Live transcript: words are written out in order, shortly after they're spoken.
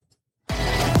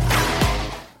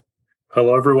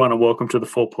Hello, everyone, and welcome to the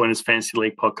Four Pointers Fantasy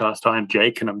League podcast. I am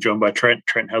Jake, and I'm joined by Trent.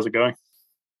 Trent, how's it going?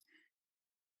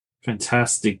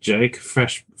 Fantastic, Jake.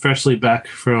 Freshly back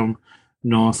from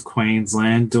North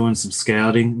Queensland, doing some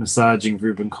scouting, massaging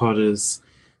Ruben Cotter's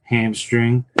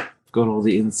hamstring. Got all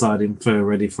the inside info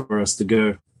ready for us to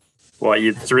go. Well,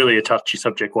 it's really a touchy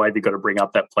subject. Why have you got to bring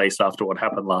up that place after what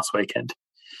happened last weekend?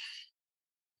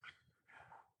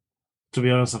 To be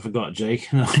honest, I forgot,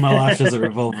 Jake. My life doesn't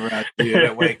revolve around you. I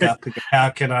don't wake up and go, how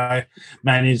can I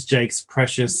manage Jake's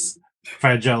precious,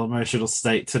 fragile emotional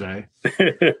state today?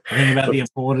 I think about the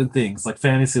important things like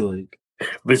Fantasy League.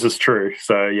 This is true.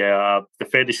 So, the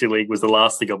Fantasy League was the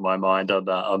last thing on my mind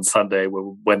on Sunday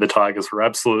when the Tigers were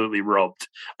absolutely robbed.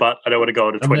 But I don't want to go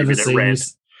on a 20-minute rant.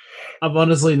 I've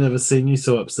honestly never seen you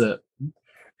so upset.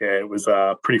 Yeah, it was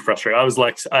pretty frustrating. I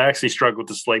actually struggled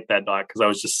to sleep that night because I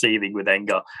was just seething with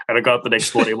anger. And I got up the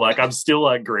next morning, I'm still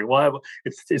angry.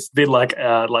 It's been like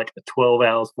 12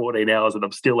 hours, 14 hours, and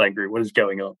I'm still angry. What is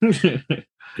going on?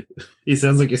 He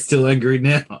sounds like you're still angry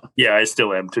now. Yeah, I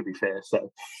still am, to be fair.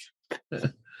 So,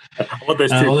 this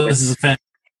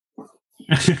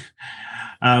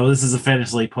is a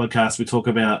fantasy league podcast. We talk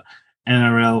about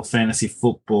NRL fantasy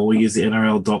football. We use the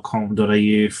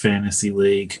NRL.com.au fantasy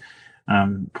league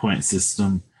point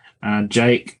system.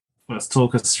 Jake, let's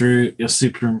talk us through your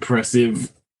super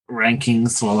impressive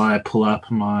rankings while I pull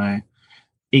up my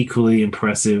equally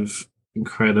impressive,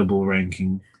 incredible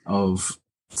ranking of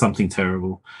something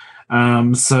terrible.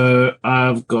 So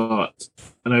I've got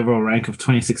an overall rank of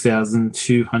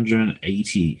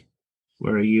 26,280.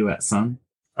 Where are you at, son?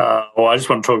 I just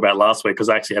want to talk about last week because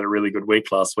I actually had a really good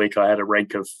week last week. I had a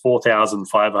rank of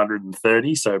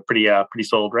 4,530, so pretty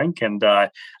solid rank. And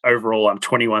overall, I'm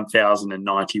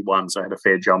 21,091, so I had a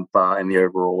fair jump in the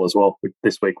overall as well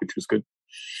this week, which was good.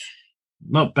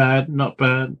 Not bad.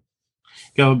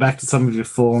 Going back to some of your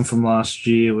form from last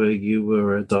year where you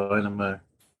were a dynamo.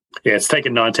 Yeah, it's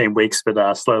taken 19 weeks,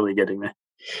 but slowly getting there.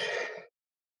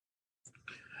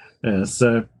 Yeah,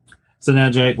 so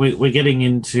now, Jake, we're getting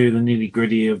into the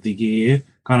nitty-gritty of the year.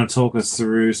 Kind of talk us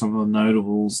through some of the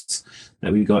notables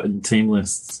that we got in team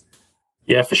lists.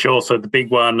 Yeah, for sure. So the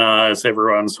big one, as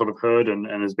everyone sort of heard and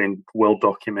has been well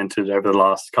documented over the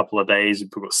last couple of days, we've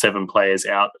got 7 players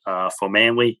out for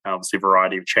Manly. Obviously, a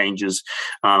variety of changes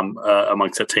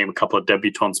amongst that team, a couple of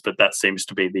debutants, but that seems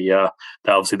to be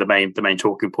obviously the main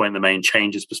talking point, the main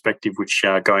changes perspective, which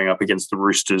going up against the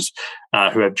Roosters,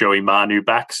 who have Joey Manu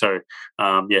back. So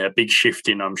a big shift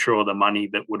in, I'm sure, the money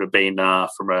that would have been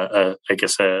from a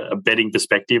betting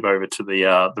perspective over to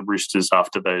the Roosters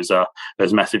after those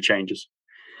massive changes.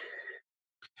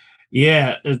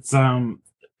 Yeah, it's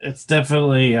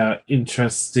definitely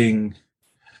interesting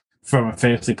from a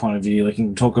fantasy point of view. Like, you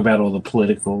can talk about all the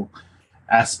political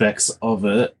aspects of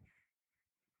it,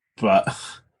 but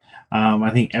I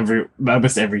think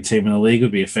almost every team in the league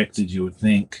would be affected. You would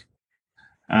think,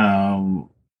 with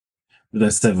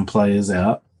those 7 players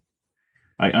out.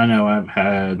 I know I've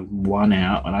had one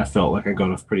out, and I felt like I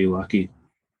got off pretty lucky.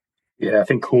 Yeah, I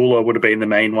think Cooler would have been the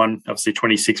main one. Obviously,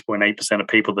 26.8% of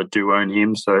people that do own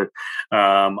him. So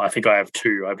I think I have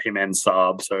 2. I have him and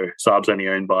Saab. So Saab's only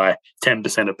owned by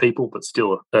 10% of people, but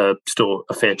still a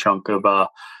fair chunk of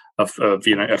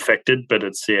affected. But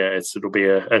it'll be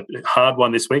a hard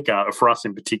one this week for us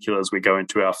in particular as we go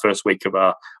into our first week of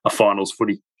our finals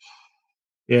footy.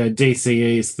 Yeah,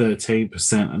 DCE is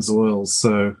 13% as well.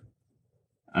 So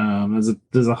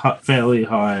there's a fairly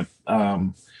high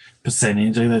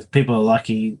percentage. Like, people are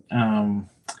lucky.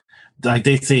 Like,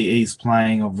 DCE's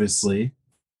playing, obviously,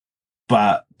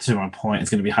 but to my point,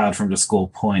 it's going to be hard for him to score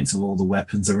points with all the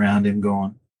weapons around him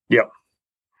gone. Yep.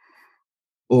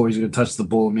 Or he's going to touch the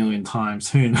ball a million times.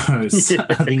 Who knows?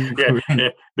 I think next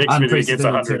minute he gets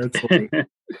 100.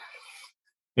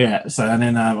 Yeah. So, and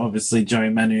then obviously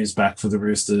Joey Manu's back for the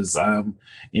Roosters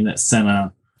in at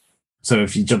centre. So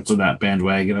if you jumped on that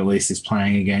bandwagon, at least he's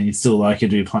playing again. You'd still like him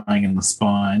to be playing in the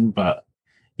spine, but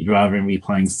you'd rather him be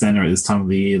playing centre at this time of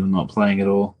the year than not playing at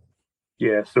all.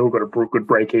 Yeah, still got a good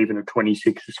break even of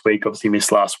 26 this week. Obviously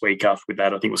missed last week after with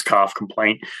that. I think it was calf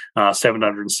complaint,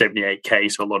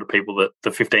 778K. So a lot of people the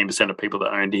 15% of people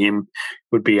that owned him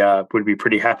would be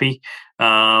pretty happy.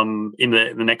 In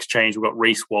the next change, we've got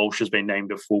Reece Walsh has been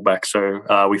named a fullback.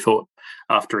 So we thought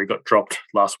after he got dropped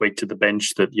last week to the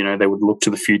bench that, they would look to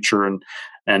the future and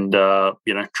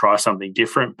try something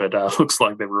different. But looks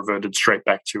like they've reverted straight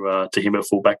back to him at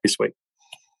fullback this week.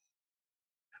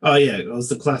 Oh, yeah, it was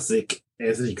the classic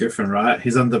Anthony Griffin, right?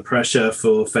 He's under pressure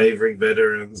for favouring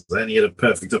veterans, and he had a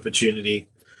perfect opportunity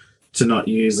to not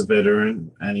use a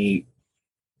veteran, and he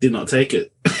did not take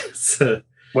it. So,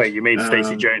 wait, you mean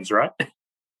Stacey Jones, right?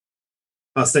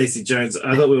 Oh, Stacey Jones.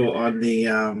 I thought we were on the.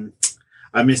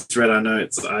 I misread our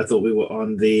notes. I thought we were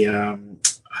on the.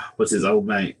 What's his old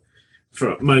mate?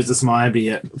 For Moses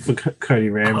Myerby for Cody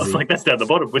Ramsey. I was like, that's down the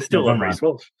bottom. We're still on Reece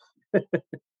Walsh.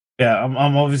 Yeah, I'm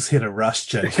obviously in a rush,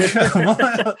 Jake.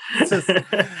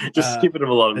 Just skipping them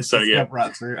along. So yeah,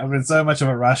 right through. I'm in so much of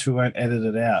a rush we won't edit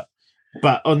it out.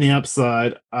 But on the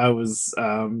upside, I was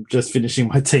just finishing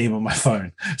my team on my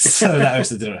phone, so that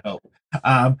actually didn't help.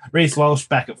 Reece Walsh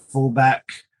back at fullback,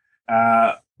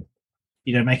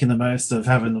 making the most of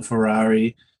having the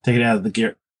Ferrari, take it out of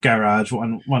the garage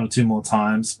one or two more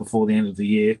times before the end of the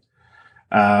year.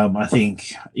 I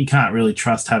think you can't really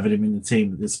trust having him in the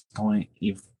team at this point.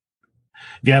 If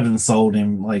you haven't sold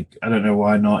him, like, I don't know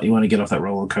why not. You want to get off that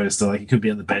roller coaster. Like, he could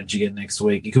be on the bench again next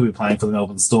week. He could be playing for the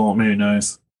Melbourne Storm. Who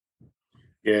knows?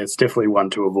 Yeah, it's definitely one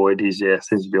to avoid. Seems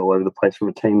to be all over the place from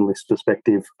a team list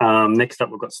perspective. Next up,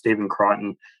 we've got Stephen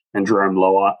Crichton and Jerome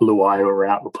Luai, who are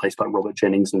out, replaced by Robert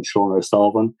Jennings and Sean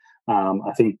O'Sullivan.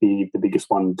 I think the biggest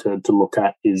one to look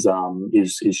at is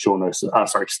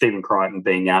Stephen Crichton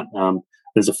being out.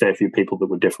 There's a fair few people that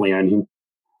would definitely own him.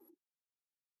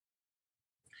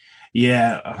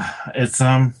 Yeah, it's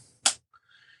a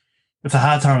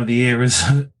hard time of the year,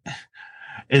 isn't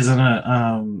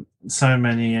it? So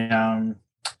many.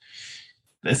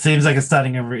 It seems like it's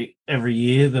starting every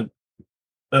year. The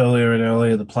earlier and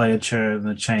earlier the player churn,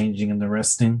 the changing and the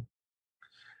resting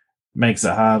makes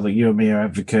it hard. Like, you and me are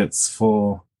advocates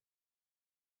for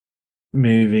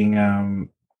moving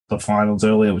the finals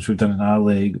earlier, which we've done in our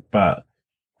league, but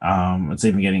it's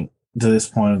even getting to this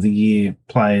point of the year.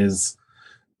 Players,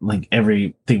 like,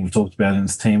 everything we've talked about in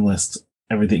this team list,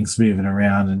 everything's moving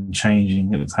around and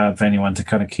changing. It's hard for anyone to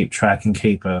kind of keep track and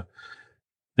keep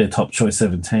their top choice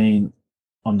 17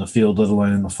 on the field, let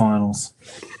alone in the finals.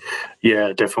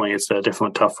 Yeah, definitely. It's definitely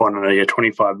a tough one. And nearly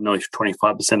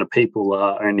 25% of people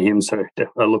own him, so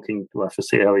definitely looking to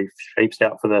see how he shapes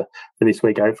out for this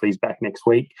week. Hopefully he's back next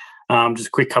week. Just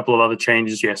a quick couple of other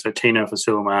changes. Yeah, so Tino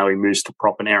Fasuamaui moves to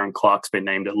prop, and Aaron Clark's been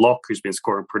named at lock, who's been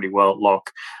scoring pretty well at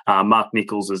lock. Mark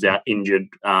Nichols is out injured,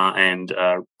 and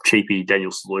cheapie Daniel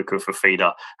Saluka for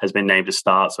feeder has been named to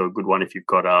start, so a good one if you've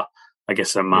got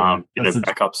some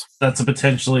backups. That's a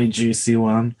potentially juicy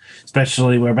one,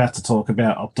 especially we're about to talk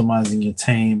about optimizing your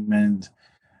team and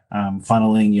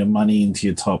funneling your money into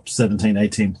your top 17,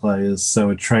 18 players. So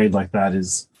a trade like that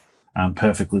is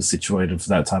perfectly situated for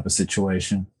that type of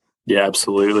situation. Yeah,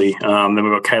 absolutely. Then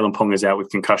we've got Kalen Ponga's out with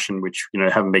concussion, which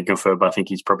haven't been confirmed, but I think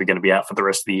he's probably going to be out for the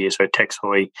rest of the year. So Tex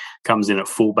Hoy comes in at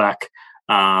fullback.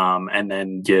 And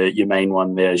then your main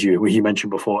one there, as you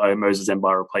mentioned before, Moses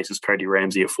Mbye replaces Cody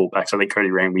Ramsey at fullback. So I think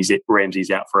Cody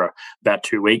Ramsey's out for about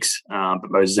 2 weeks, but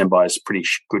Moses Mbye is pretty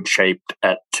good shaped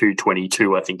at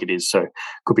 222, I think it is. So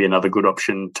could be another good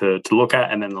option to look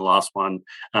at. And then the last one,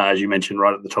 as you mentioned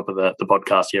right at the top of the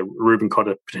podcast, Ruben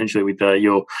Cotter potentially with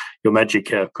your Magic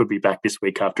could be back this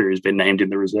week after he's been named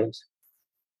in the reserves.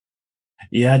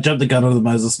 Yeah, I jumped the gun on the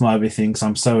Moses Myerby thing, so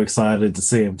I'm so excited to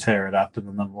see him tear it up in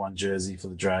the number 1 jersey for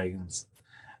the Dragons.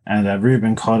 And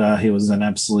Ruben Cotter, he was an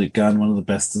absolute gun, one of the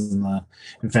best in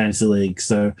fantasy league.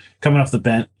 So coming off the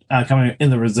bench, coming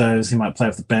in the reserves, he might play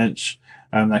off the bench.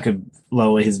 That could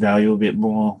lower his value a bit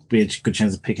more, be a good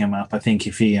chance to pick him up. I think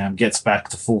if he gets back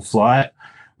to full flight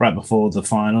right before the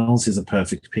finals, he's a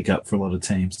perfect pickup for a lot of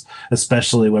teams.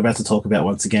 Especially, we're about to talk about,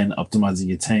 once again, optimizing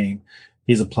your team.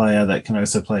 He's a player that can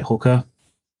also play hooker.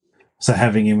 So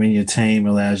having him in your team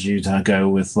allows you to go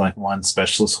with like one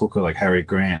specialist hooker like Harry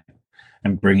Grant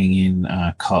and bringing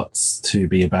in Cots to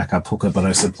be a backup hooker, but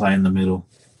also play in the middle.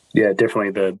 Yeah,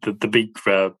 definitely the big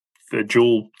the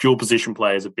dual position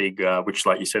players are big, which,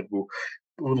 like you said, will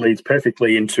leads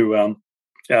perfectly into our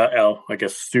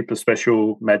super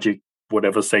special Magic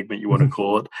whatever segment you want to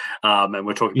call it. And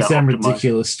we're talking about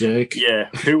ridiculous, Jake. Yeah,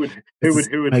 who would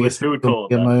call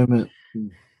it a moment?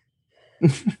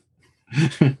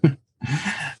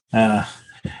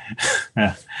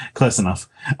 Close enough.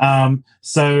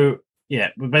 So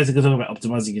we're basically talking about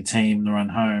optimizing your team in the run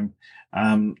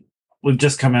home. We've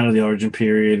just come out of the origin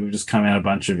period. We've just come out of a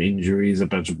bunch of injuries, a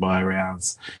bunch of buy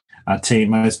rounds.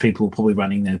 Most people are probably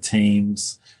running their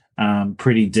teams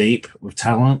pretty deep with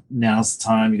talent. Now's the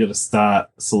time. You've got to start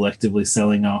selectively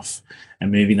selling off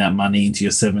and moving that money into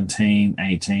your 17,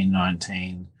 18,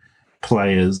 19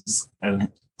 players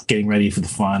and getting ready for the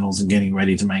finals and getting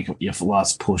ready to make your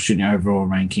last push in your overall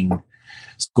ranking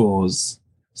scores.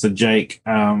 So, Jake,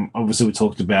 obviously we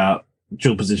talked about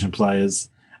dual position players.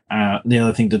 The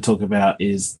other thing to talk about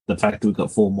is the fact that we've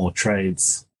got 4 more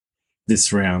trades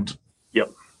this round. Yep.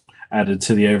 Added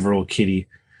to the overall kitty,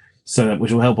 so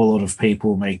which will help a lot of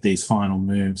people make these final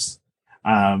moves.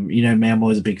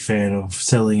 Mammo is a big fan of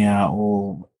selling out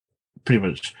or pretty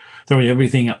much throwing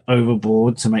everything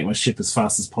overboard to make my ship as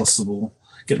fast as possible,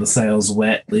 get the sails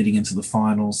wet leading into the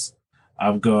finals.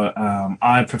 I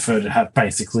prefer to have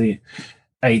basically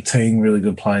 18 really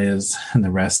good players and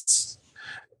the rest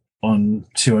on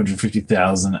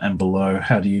 250,000 and below.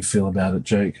 How do you feel about it,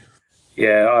 Jake?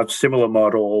 Yeah, I have a similar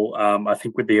model. I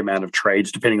think with the amount of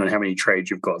trades, depending on how many trades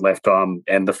you've got left,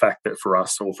 and the fact that for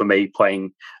us or for me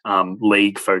playing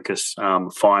league focus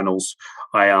finals,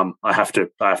 I have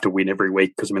to win every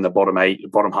week because I'm in the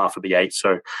bottom half of the eight.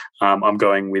 So I'm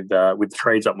going with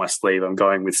trades up my sleeve. I'm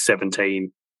going with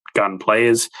 17 gun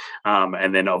players,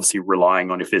 and then obviously relying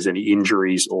on if there's any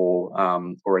injuries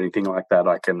or anything like that,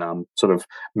 I can sort of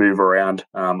move around.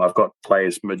 I've got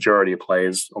majority of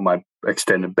players on my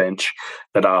extended bench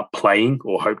that are playing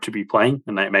or hope to be playing,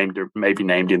 and they may be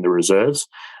named in the reserves.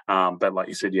 But like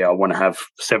you said, I want to have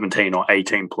 17 or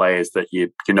 18 players that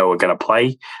you know are going to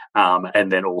play,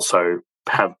 and then also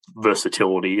have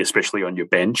versatility, especially on your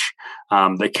bench,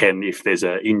 that can, if there's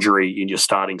an injury in your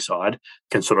starting side,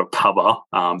 can sort of cover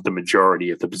the majority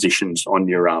of the positions on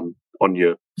your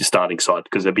starting side.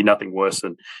 Because there'd be nothing worse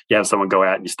than you have someone go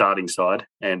out in your starting side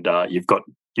and you've got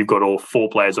all 4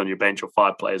 players on your bench or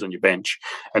 5 players on your bench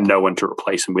and no one to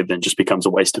replace them with, then just becomes a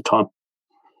waste of time.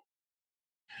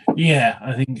 Yeah,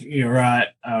 I think you're right.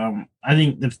 I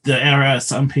think the error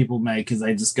some people make is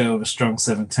they just go with a strong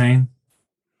 17.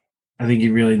 I think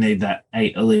you really need that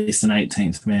at least an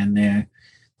 18th man there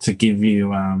to give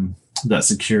you that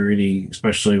security,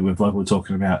 especially with, like we're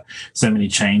talking about, so many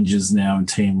changes now in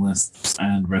team lists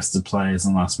and rested players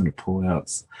and last minute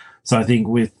pullouts. So I think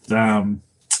with when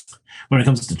it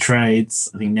comes to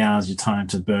trades, I think now is your time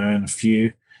to burn a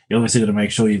few. You obviously got to make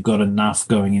sure you've got enough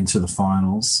going into the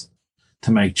finals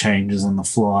to make changes on the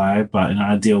fly. But in an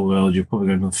ideal world, you're probably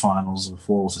going to the finals with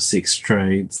 4 to 6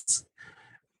 trades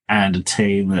and a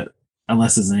team that,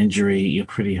 unless there's an injury, you're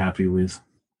pretty happy with.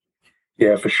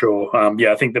 Yeah, for sure.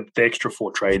 I think the extra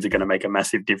 4 trades are going to make a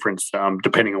massive difference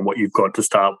depending on what you've got to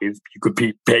start with. You could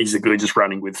be basically just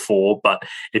running with 4, but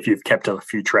if you've kept a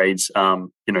few trades,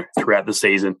 throughout the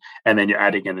season, and then you're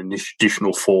adding an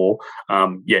additional 4,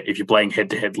 if you're playing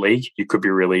head-to-head league, you could be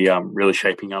really, really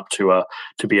shaping up to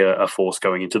be a force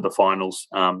going into the finals.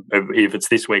 If it's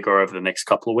this week or over the next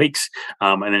couple of weeks,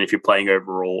 and then if you're playing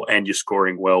overall and you're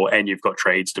scoring well and you've got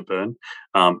trades to burn,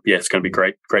 it's going to be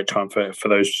great time for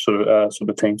those sort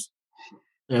of teams.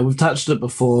 Yeah, we've touched it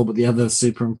before, but the other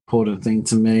super important thing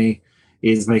to me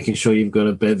is making sure you've got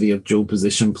a bevy of dual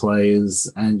position players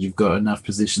and you've got enough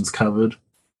positions covered.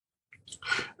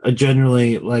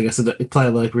 Generally, like I said, a player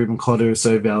like Ruben Cotter is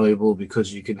so valuable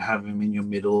because you can have him in your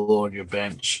middle or on your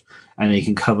bench and he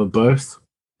can cover both.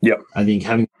 Yeah, I think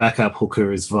having a backup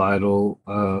hooker is vital.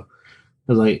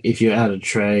 Like if you're out of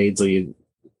trades or you're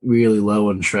really low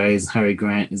on trades, Harry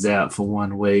Grant is out for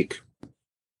 1 week,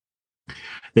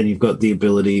 then you've got the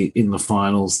ability in the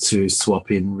finals to swap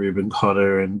in Ruben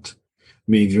Cotter and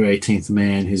move your 18th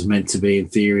man, who's meant to be, in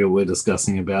theory, we're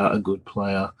discussing about, a good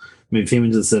player, move him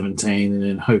into the 17 and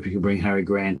then hope you can bring Harry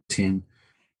Grant in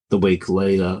the week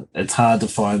later. It's hard to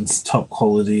find top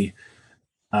quality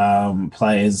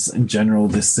players in general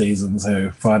this season,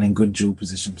 so finding good dual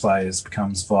position players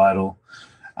becomes vital.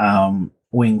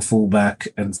 Wing, fullback,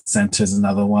 and centre is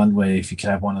another one where if you can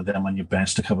have one of them on your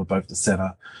bench to cover both the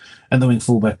centre and the wing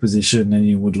fullback position,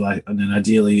 and and then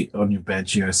ideally on your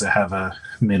bench you also have a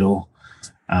middle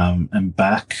and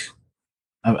back,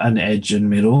 an edge and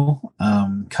middle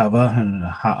cover and a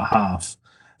half.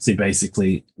 So you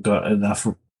basically got enough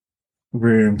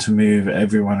room to move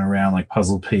everyone around like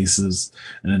puzzle pieces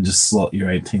and then just slot your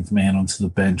 18th man onto the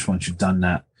bench once you've done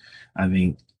that. I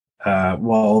think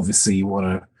while obviously you want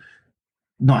to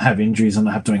not have injuries and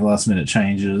not have to make last minute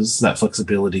changes, that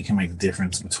flexibility can make a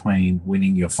difference between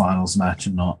winning your finals match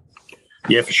and not.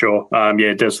 Yeah, for sure.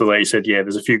 Just like you said,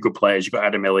 there's a few good players. You've got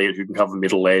Adam Elliott who can cover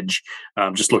middle edge.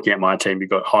 Just looking at my team, you've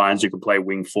got Hines who can play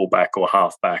wing fullback or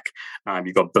halfback.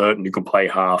 You've got Burton who can play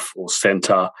half or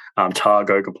centre.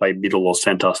 Targo can play middle or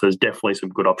centre. So there's definitely some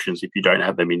good options if you don't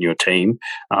have them in your team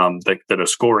that are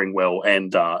scoring well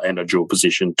and a dual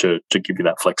position to give you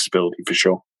that flexibility for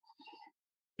sure.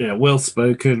 Yeah, well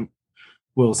spoken.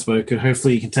 Well spoken.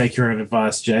 Hopefully you can take your own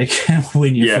advice, Jake, and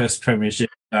win your first premiership.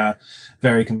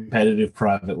 Very competitive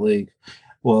private league.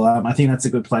 Well, I think that's a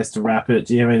good place to wrap it.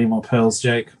 Do you have any more pearls,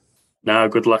 Jake? No,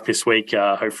 good luck this week.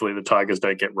 Hopefully the Tigers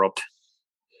don't get robbed.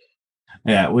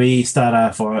 Yeah, we start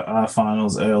our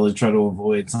finals early, try to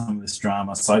avoid some of this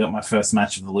drama. So I got my first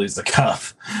match of the Loser Cup.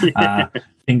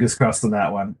 Fingers crossed on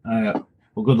that one.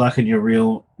 Well, good luck in your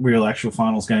real actual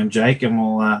finals game, Jake, and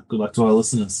good luck to our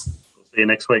listeners. See you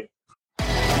next week.